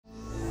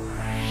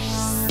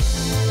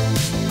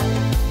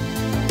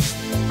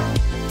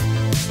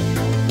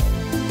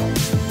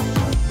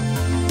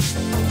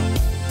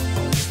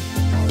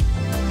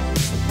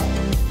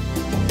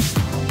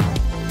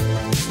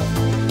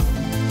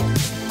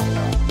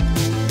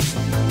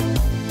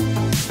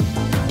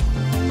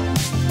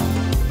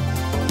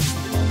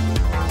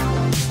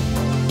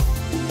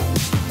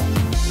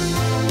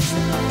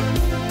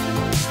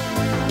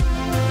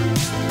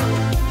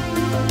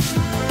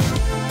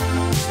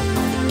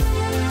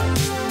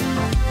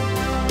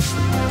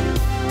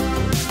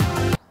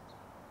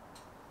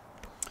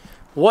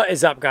What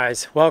is up,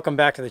 guys? Welcome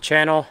back to the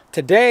channel.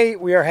 Today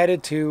we are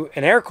headed to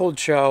an air-cooled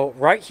show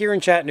right here in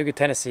Chattanooga,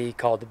 Tennessee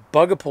called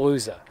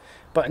Bugapalüza.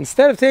 But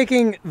instead of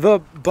taking the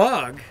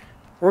Bug,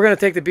 we're going to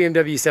take the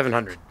BMW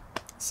 700.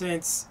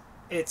 Since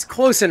it's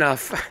close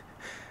enough,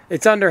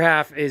 its under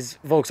half is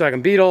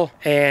Volkswagen Beetle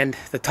and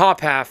the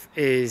top half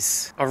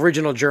is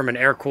original German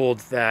air-cooled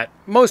that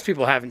most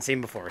people haven't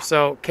seen before.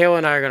 So Kayla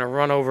and I are going to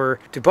run over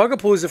to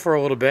Bugapalüza for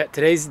a little bit.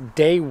 Today's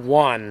day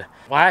one.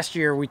 Last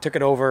year we took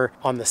it over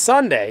on the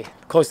Sunday,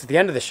 close to the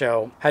end of the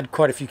show. Had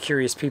quite a few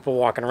curious people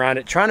walking around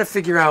it, trying to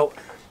figure out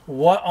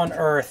what on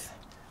earth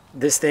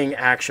this thing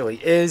actually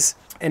is.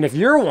 And if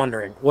you're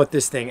wondering what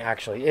this thing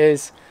actually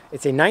is,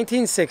 it's a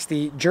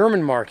 1960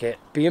 German market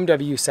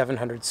BMW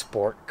 700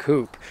 Sport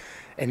Coupe.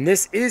 And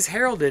this is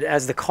heralded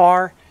as the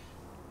car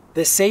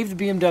that saved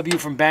BMW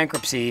from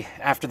bankruptcy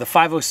after the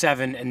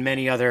 507 and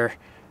many other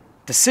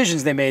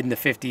decisions they made in the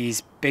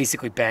 50s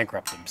basically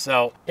bankrupt them.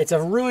 So it's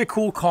a really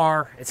cool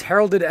car. It's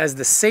heralded as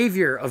the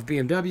savior of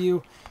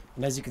BMW.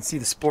 And as you can see,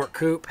 the Sport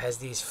Coupe has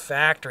these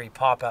factory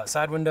pop-out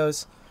side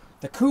windows.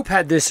 The Coupe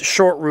had this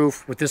short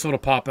roof with this little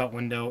pop-out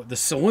window. The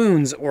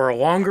saloons were a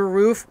longer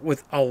roof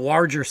with a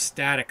larger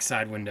static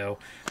side window.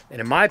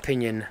 And in my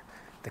opinion,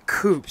 the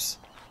Coupes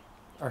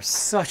are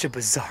such a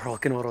bizarre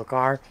looking little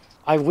car.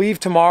 I leave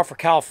tomorrow for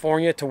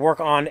California to work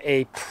on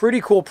a pretty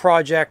cool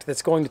project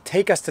that's going to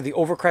take us to the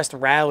Overcrest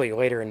Rally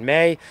later in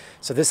May.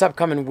 So this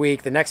upcoming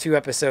week, the next few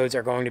episodes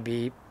are going to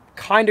be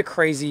kind of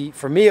crazy,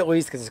 for me at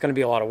least, because it's going to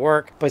be a lot of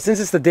work. But since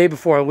it's the day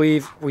before I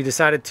leave, we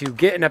decided to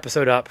get an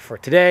episode up for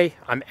today.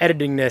 I'm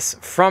editing this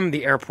from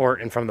the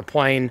airport and from the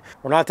plane.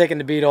 We're not taking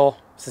the Beetle.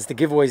 Since the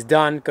giveaway's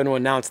done, going to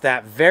announce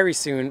that very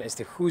soon as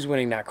to who's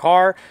winning that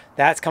car.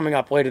 That's coming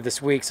up later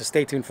this week, so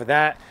stay tuned for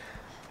that.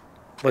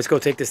 Let's go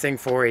take this thing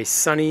for a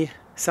sunny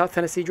South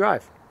Tennessee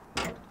drive.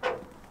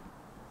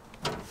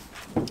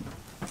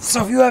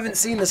 So if you haven't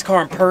seen this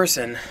car in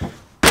person,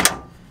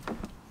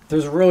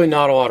 there's really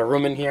not a lot of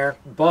room in here,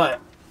 but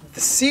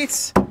the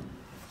seats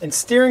and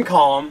steering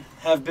column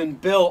have been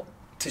built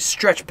to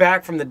stretch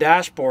back from the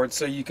dashboard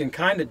so you can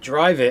kind of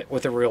drive it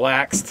with a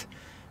relaxed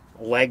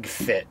leg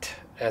fit,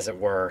 as it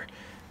were.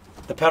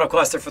 The pedal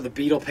cluster for the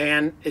Beetle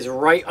pan is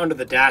right under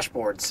the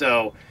dashboard,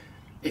 so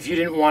if you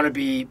didn't want to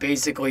be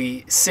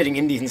basically sitting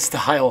Indian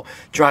style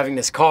driving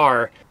this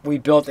car, we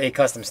built a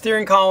custom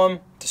steering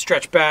column to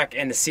stretch back,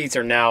 and the seats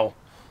are now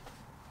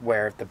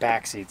where the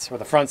back seats, or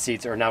the front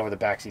seats are now where the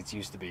back seats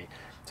used to be.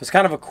 So it's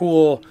kind of a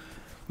cool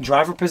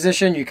driver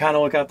position. You kind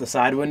of look out the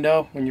side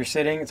window when you're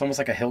sitting. It's almost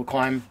like a hill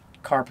climb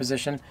car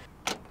position.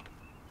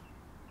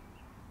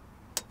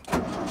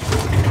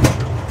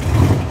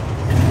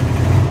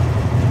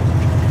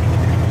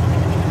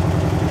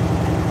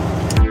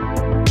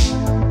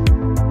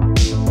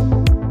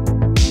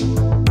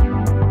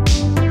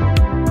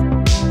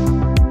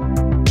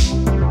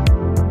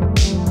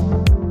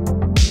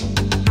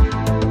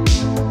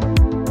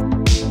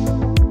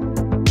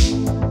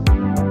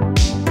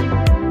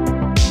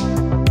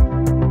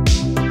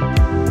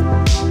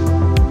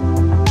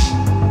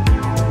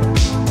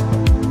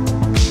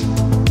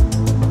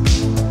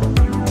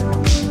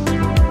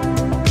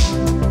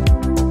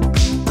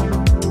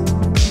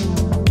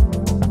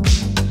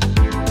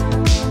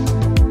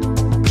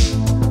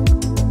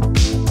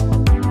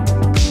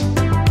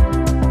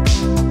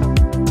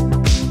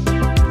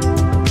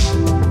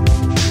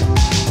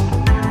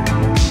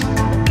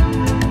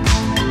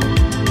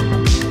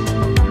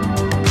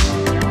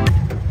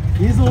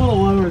 He's a little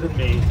lower than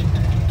me.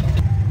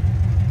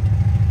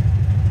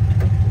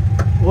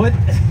 What?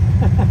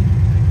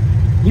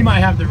 He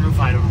might have the roof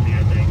height over me,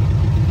 I think.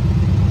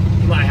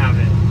 He might have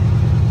it.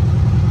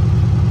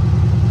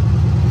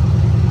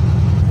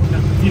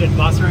 See the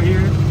bus right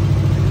here?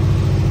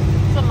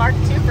 There's a Mark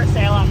II for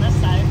sale on this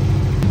side.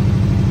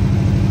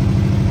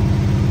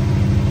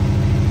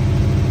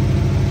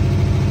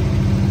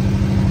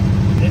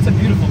 It's a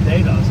beautiful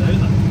day though, so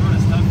there's a ton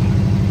of stuff here.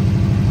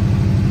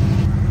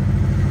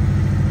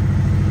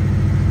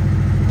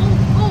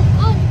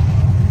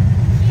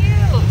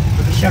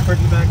 Shepherd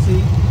in the back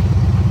seat.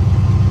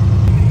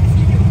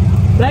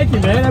 Thank you,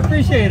 man. I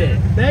appreciate it.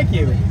 Thank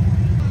you.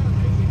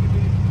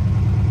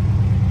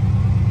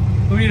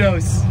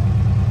 Guidos.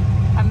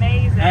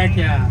 Amazing. Heck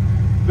yeah.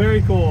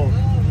 Very cool.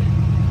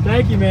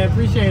 Thank you, man.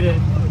 Appreciate it.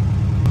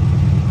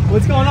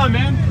 What's going on,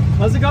 man?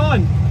 How's it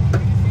going?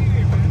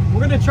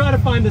 We're going to try to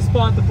find a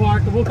spot to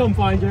park, and we'll come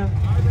find you.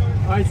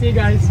 All right, see you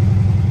guys.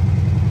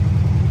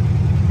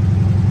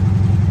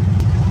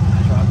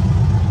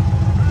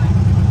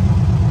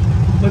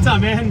 What's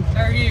up, man?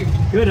 How are you?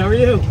 Good, how are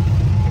you?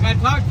 I got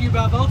to talk to you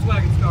about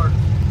Volkswagen starters.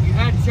 You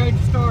had to change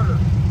the starter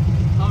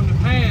on the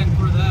pan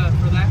for that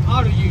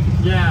auto unit.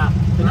 Yeah,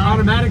 an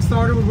automatic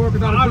starter would work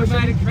without a push.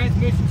 Automatic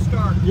transmission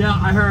starter. Yeah,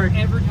 I heard.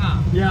 Every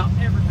time. Yeah.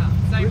 Every time.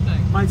 Same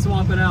thing. Might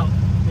swap it out.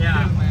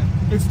 Yeah. Yeah, man.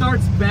 It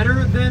starts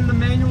better than the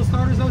manual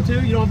starters though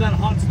too. You don't have that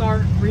hot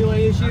start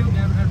relay issue. I've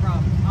never had a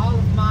problem. All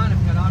of mine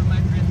have got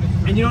automatic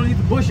transmission. And you don't need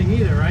the pushing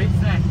either, right?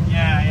 Exactly.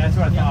 Yeah, that's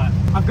what I thought.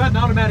 I've got an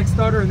automatic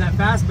starter in that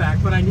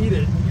fastback, but I need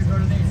it. You're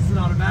going to need it. an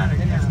automatic.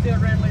 And it's still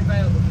readily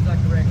available, just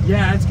like the regular.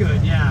 Yeah, that's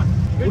good. Yeah.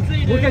 Good to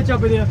see you, We'll dude. catch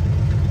up with you.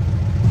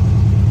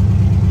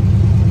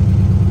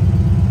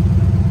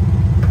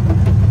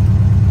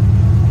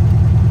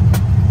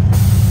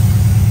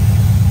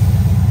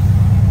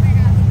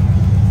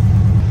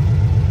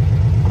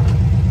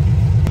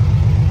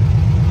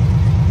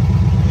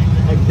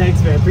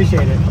 Thanks, man.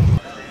 Appreciate it.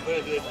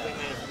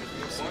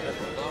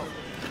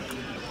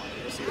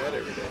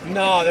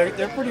 No,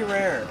 they're pretty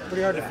rare.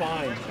 Pretty hard to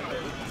find.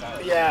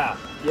 Yeah,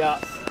 yeah.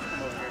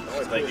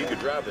 I think you could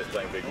drive this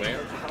thing, big man.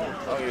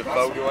 Oh, you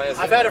fold your ass.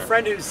 I've had a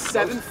friend who's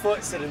 7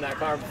 foot sit in that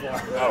car before.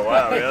 Oh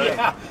wow, really?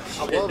 Yeah.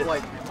 I love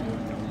like.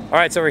 All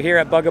right, so we're here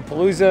at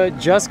Bugapalüza.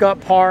 Just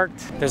got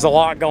parked. There's a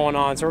lot going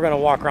on, so we're gonna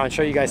walk around,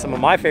 show you guys some of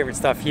my favorite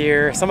stuff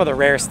here, some of the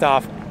rare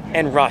stuff,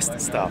 and rust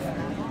stuff.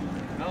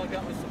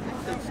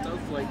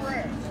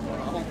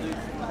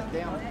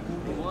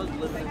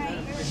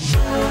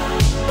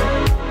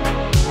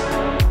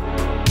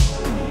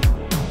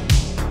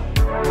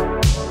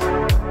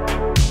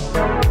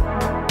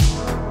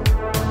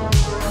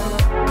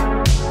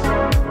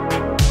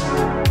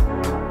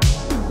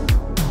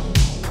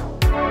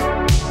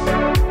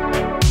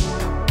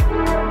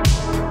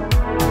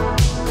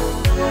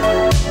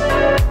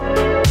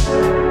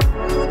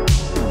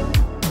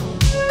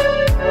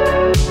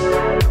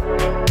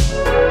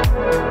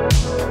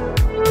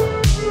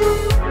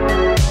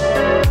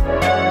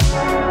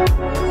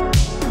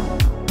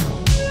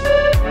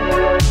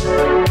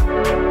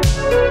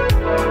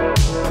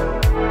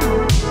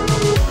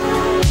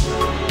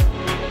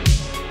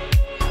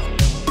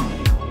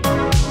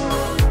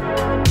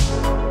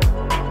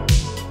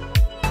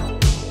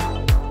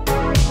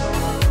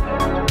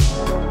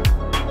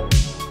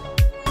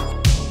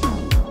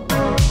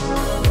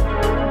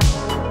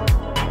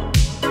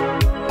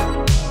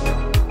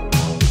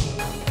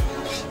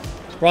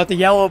 Brought the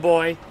yellow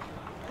boy.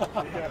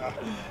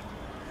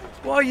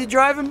 Well, you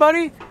driving,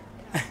 buddy?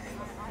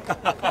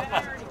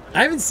 I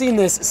haven't seen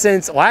this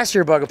since last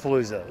year,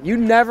 Bugapalüza. You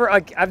never,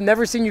 I've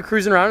never seen you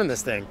cruising around in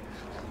this thing.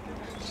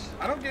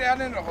 I don't get out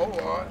in a whole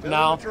lot.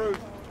 No. That's the truth.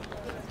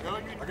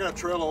 I got a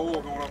trail of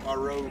oil going up my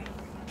road.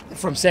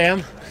 From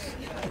Sam?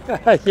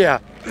 Yeah.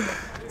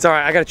 It's all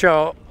right. I got a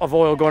trail of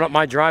oil going up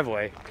my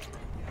driveway.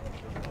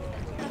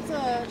 It's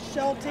a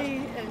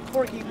Sheltie and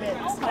Corky mix.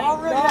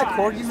 Oh, really? Yeah,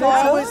 Corky mix. So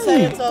I always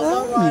say it's a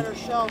lowrider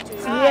Sheltie.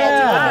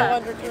 Yeah.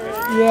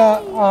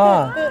 Yeah.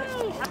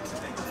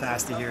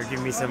 Fasty here.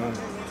 Give me some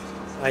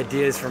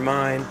ideas for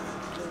mine.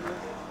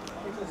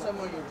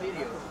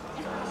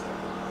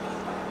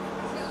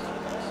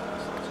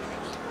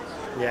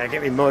 Yeah,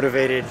 get me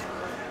motivated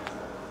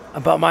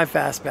about my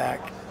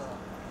fastback.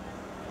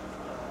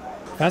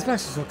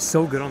 Fastbacks just look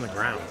so good on the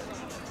ground.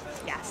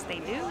 Yes, they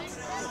do.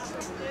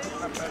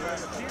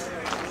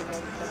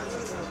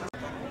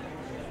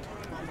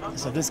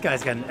 So this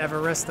guy's got an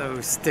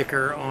EvaResto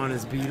sticker on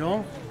his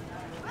Beetle.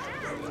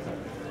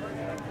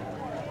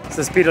 So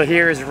this Beetle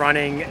here is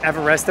running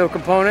EvaResto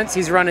components.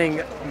 He's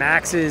running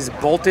Max's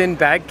bolt-in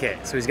bag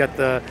kit. So he's got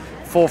the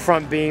full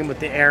front beam with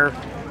the air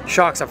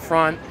shocks up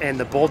front and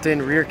the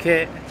bolt-in rear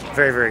kit.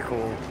 Very, very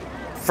cool.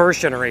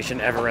 First generation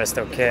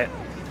EvaResto kit.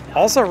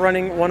 Also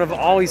running one of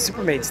Ollie's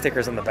Supermade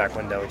stickers on the back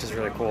window, which is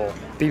really cool.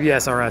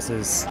 BBS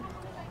RSs.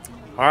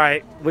 All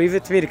right, leave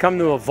it to me to come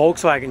to a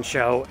Volkswagen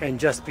show and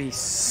just be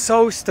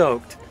so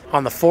stoked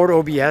on the Ford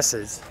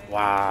OBSs.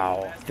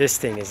 Wow, this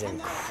thing is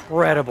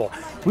incredible.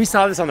 We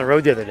saw this on the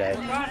road the other day.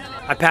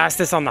 I passed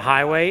this on the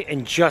highway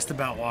and just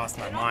about lost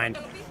my mind.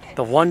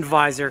 The one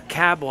visor,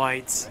 cab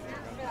lights.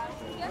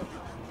 You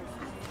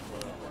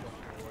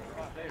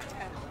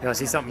wanna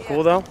see something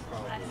cool though?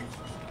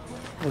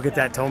 Look at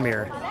that tow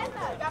mirror.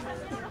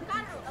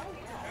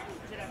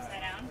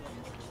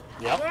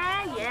 Yep.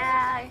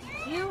 Yeah,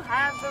 you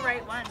have the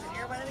right one.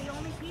 You're one of the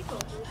only people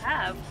who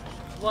have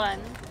one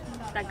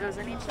that goes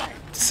on each side.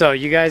 So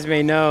you guys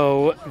may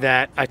know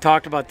that I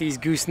talked about these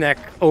gooseneck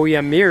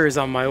OEM mirrors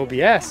on my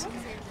OBS,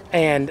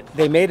 and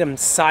they made them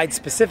side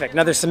specific.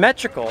 Now they're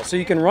symmetrical, so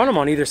you can run them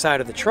on either side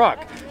of the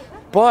truck,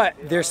 but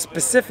they're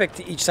specific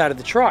to each side of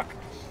the truck.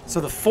 So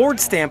the Ford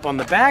stamp on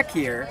the back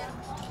here,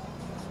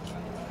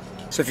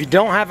 so if you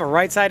don't have a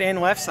right side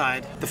and left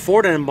side, the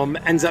Ford emblem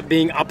ends up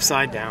being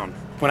upside down.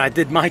 When I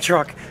did my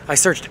truck, I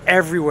searched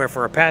everywhere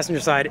for a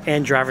passenger side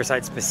and driver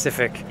side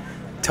specific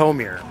tow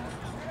mirror.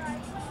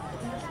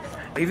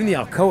 Even the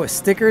Alcoa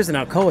stickers and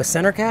Alcoa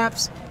center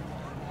caps.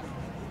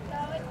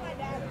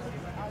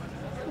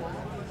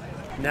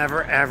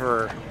 Never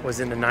ever was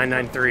into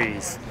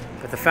 993s.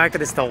 But the fact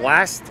that it's the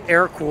last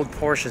air-cooled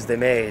Porsches they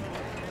made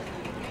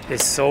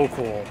is so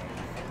cool.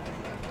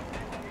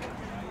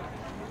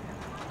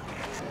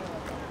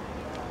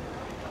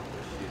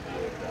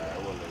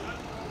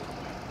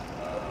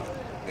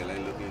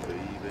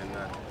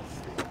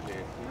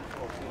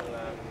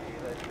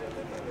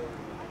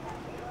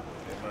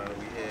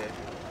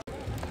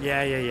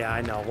 Yeah,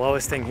 I know.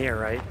 Lowest thing here,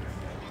 right?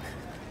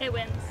 It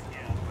wins.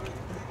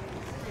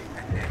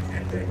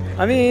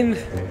 I mean,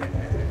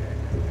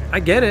 I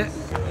get it.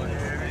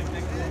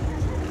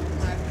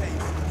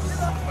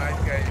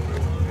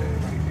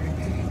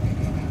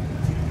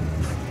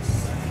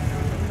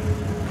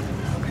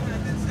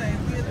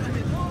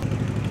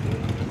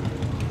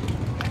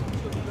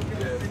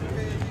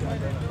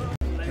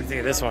 think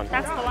of this one?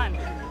 That's the one.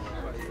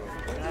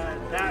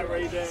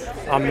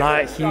 I'm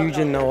not huge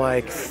into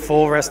like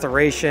full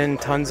restoration,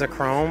 tons of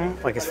chrome,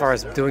 like as far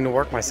as doing the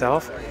work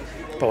myself.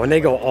 But when they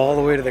go all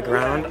the way to the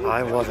ground,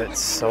 I love it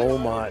so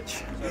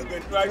much.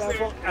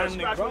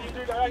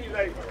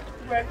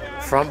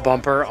 Front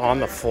bumper on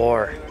the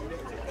floor.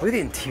 Look at the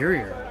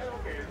interior.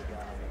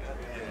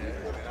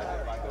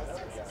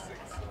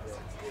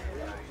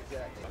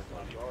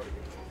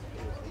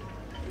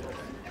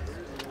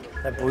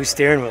 That blue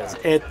steering wheel is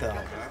it though.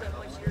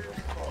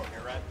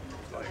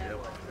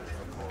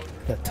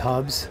 The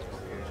tubs.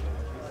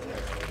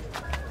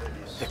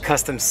 The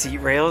custom seat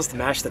rails to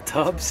match the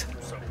tubs.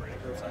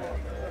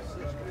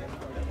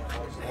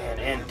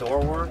 And door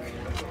work.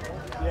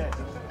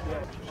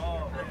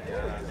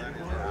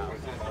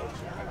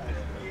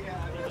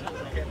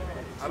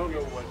 I don't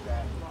know what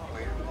that.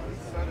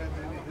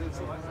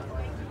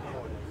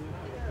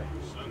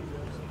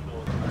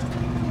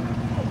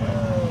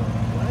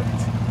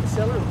 The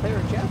seller of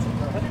Claire Johnson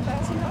for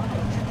 $100,000.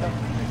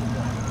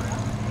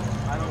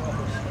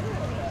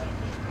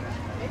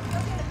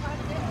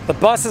 The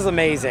bus is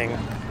amazing,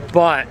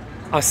 but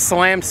a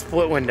slammed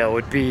split window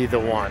would be the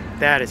one.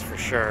 That is for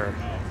sure.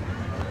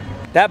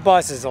 That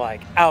bus is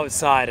like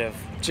outside of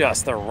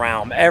just the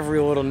realm. Every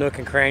little nook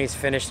and cranny is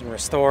finished and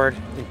restored.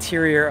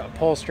 Interior,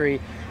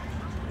 upholstery.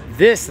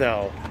 This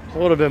though, a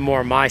little bit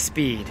more my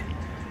speed.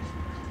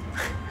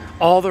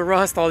 All the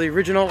rust, all the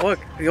original, look,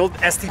 the old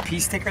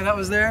STP sticker that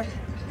was there.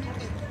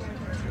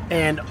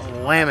 And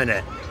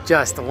laminate,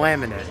 just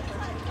laminate.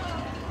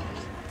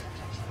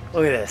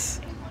 Look at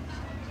this.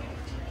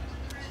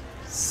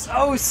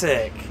 So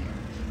sick.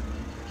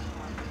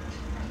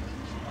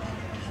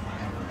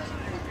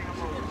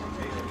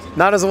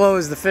 Not as low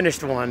as the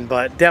finished one,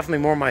 but definitely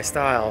more my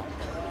style.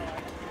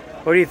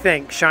 What do you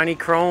think? Shiny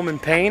chrome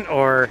and paint,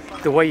 or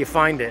the way you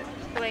find it?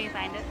 The way you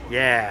find it.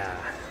 Yeah.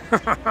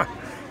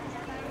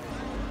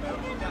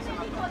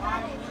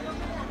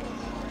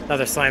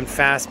 Another slammed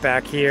fast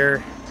back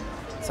here.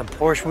 Some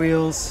Porsche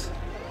wheels.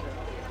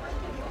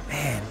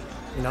 Man,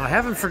 you know, I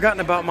haven't forgotten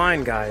about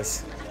mine,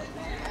 guys.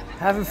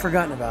 Haven't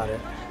forgotten about it.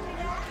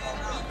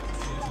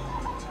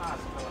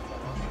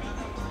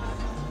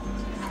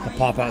 The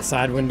pop-out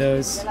side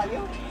windows.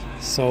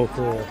 So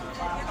cool.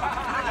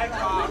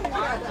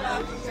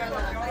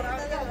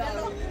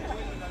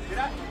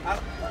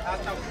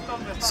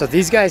 So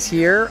these guys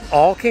here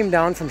all came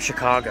down from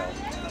Chicago.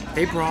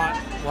 They brought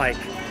like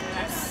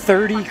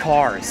 30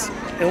 cars,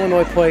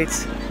 Illinois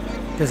plates.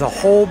 There's a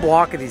whole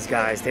block of these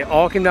guys. They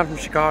all came down from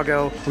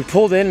Chicago. We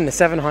pulled in the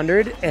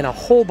 700 and a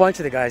whole bunch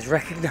of the guys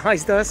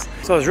recognized us.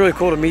 So it was really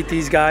cool to meet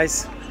these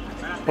guys.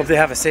 Hope they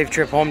have a safe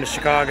trip home to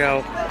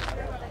Chicago.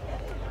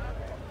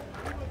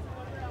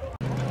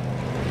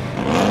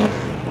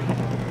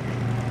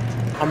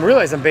 I'm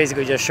realizing I'm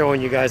basically just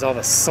showing you guys all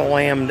the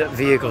slammed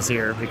vehicles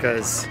here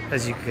because,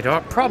 as you could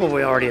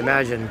probably already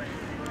imagine,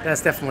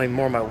 that's definitely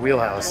more my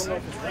wheelhouse.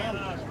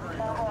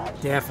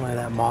 Definitely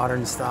that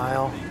modern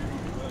style.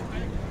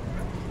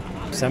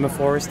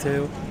 Semaphores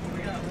too.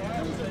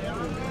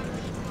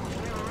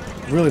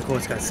 Really cool,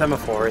 it's got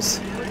semaphores.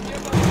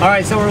 All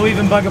right, so we're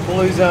leaving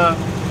Bugapalüza.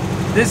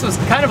 This was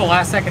kind of a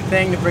last second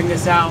thing to bring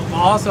this out, but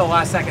also a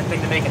last second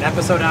thing to make an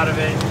episode out of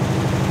it.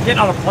 Getting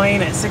on a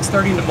plane at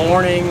 6:30 in the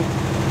morning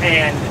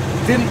and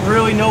didn't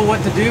really know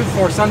what to do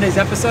for Sunday's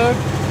episode.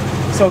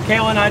 So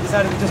Kayla and I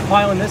decided to just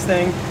pile in this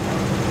thing.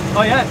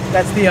 Oh yeah,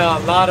 that's the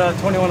Lada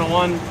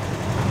 2101.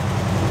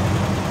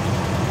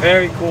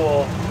 Very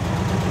cool.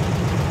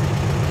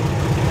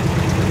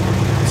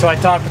 So I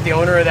talked with the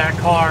owner of that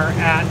car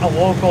at a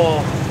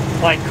local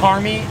like car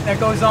meet that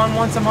goes on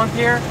once a month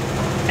here.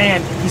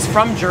 And he's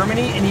from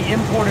Germany and he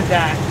imported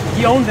that.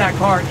 He owned that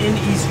car in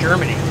East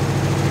Germany.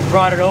 He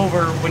brought it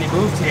over when he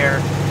moved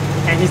here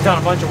and he's done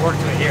a bunch of work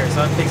to it here.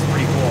 So that thing's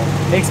pretty cool.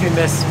 Makes me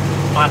miss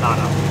my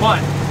Lada. But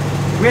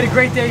we had a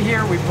great day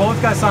here. We both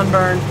got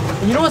sunburned.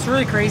 And you know what's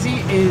really crazy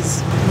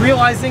is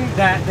realizing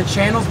that the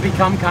channel's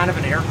become kind of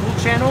an air-cooled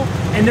channel.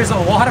 And there's a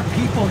lot of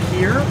people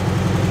here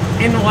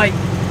in like,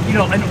 you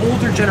know, an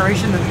older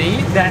generation than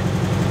me that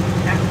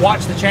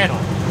watch the channel.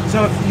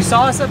 So if you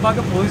saw us at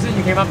Bugapalüza and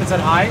you came up and said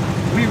hi,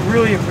 we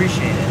really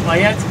appreciate it.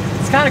 Like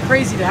it's kind of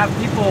crazy to have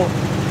people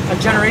a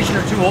generation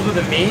or two older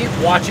than me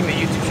watching the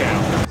YouTube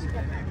channel.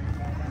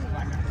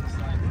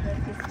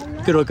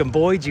 Good looking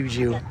boy,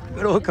 Juju.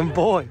 Good looking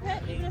boy.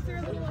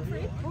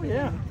 Oh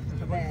yeah.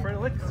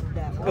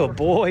 Good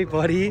boy,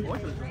 buddy.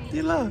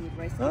 Tila.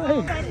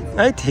 Hi.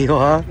 Hi,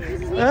 Tila.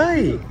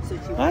 Hi.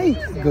 Hi.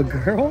 Good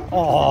girl.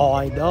 Oh,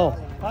 I know.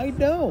 I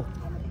know.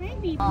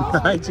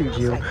 Hi,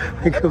 Juju.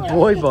 Good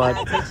boy, bud.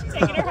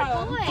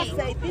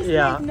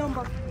 Yeah.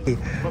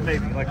 What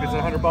baby? Like it's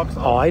 $100?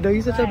 Oh, I know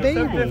you're such a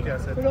baby.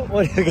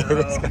 What look at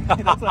this guy.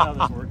 That's not how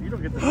this works. You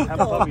don't get to have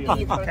a puppy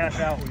and cash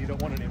out when you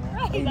don't want it anymore.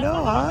 I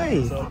know.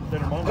 Hi. So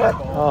then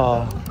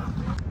Oh.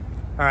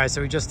 All right,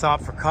 so we just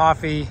stopped for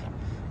coffee,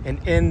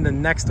 and in the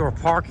next door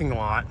parking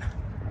lot,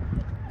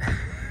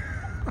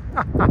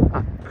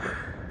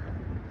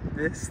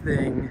 this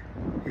thing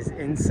is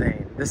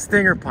insane. The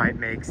stinger pipe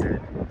makes it.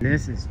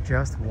 This is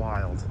just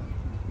wild.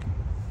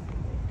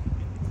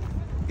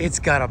 It's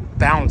got a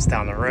bounce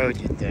down the road,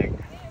 you'd think.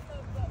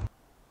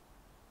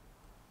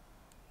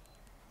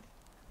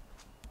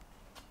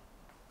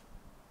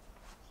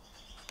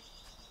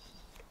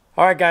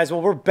 All right, guys,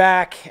 well, we're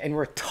back and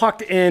we're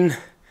tucked in,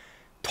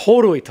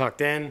 totally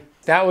tucked in.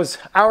 That was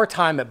our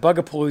time at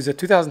Bugapalüza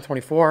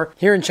 2024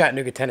 here in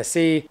Chattanooga,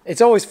 Tennessee. It's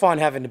always fun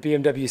having the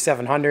BMW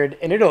 700,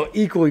 and it'll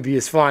equally be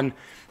as fun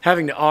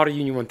having the Auto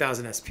Union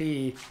 1000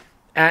 SP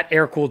at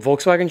air-cooled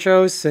Volkswagen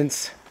shows,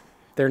 since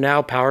they're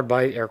now powered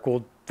by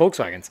air-cooled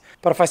Volkswagens.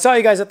 But if I saw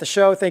you guys at the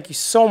show, thank you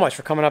so much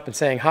for coming up and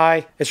saying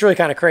hi. It's really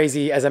kind of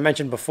crazy, as I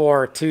mentioned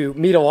before, to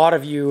meet a lot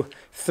of you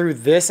through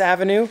this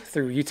avenue,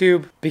 through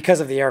YouTube, because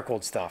of the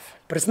air-cooled stuff.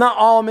 But it's not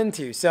all I'm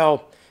into,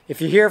 so if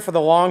you're here for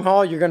the long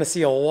haul, you're gonna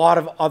see a lot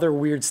of other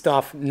weird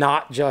stuff,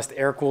 not just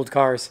air-cooled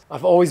cars.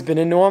 I've always been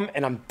into them,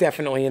 and I'm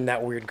definitely in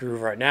that weird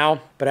groove right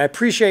now. But I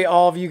appreciate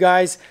all of you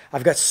guys.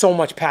 I've got so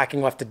much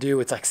packing left to do.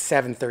 It's like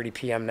 7:30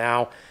 p.m.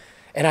 now,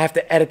 and I have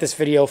to edit this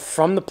video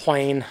from the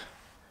plane,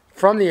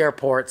 from the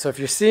airport. So if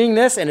you're seeing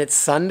this and it's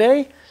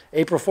Sunday,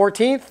 April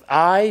 14th,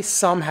 I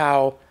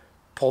somehow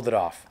pulled it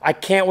off. I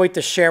can't wait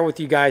to share with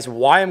you guys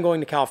why I'm going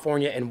to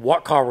California and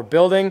what car we're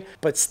building.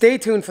 But stay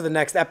tuned for the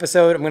next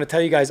episode. I'm going to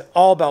tell you guys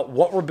all about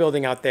what we're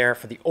building out there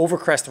for the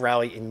Overcrest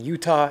Rally in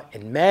Utah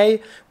in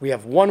May. We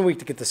have 1 week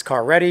to get this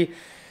car ready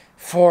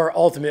for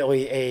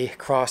ultimately a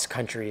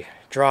cross-country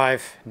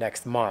drive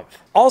next month.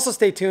 Also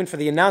stay tuned for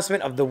the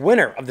announcement of the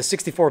winner of the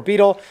 64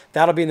 Beetle.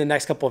 That'll be in the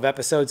next couple of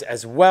episodes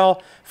as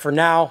well. For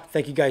now,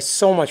 thank you guys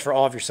so much for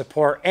all of your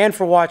support and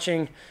for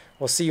watching.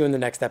 We'll see you in the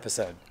next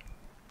episode.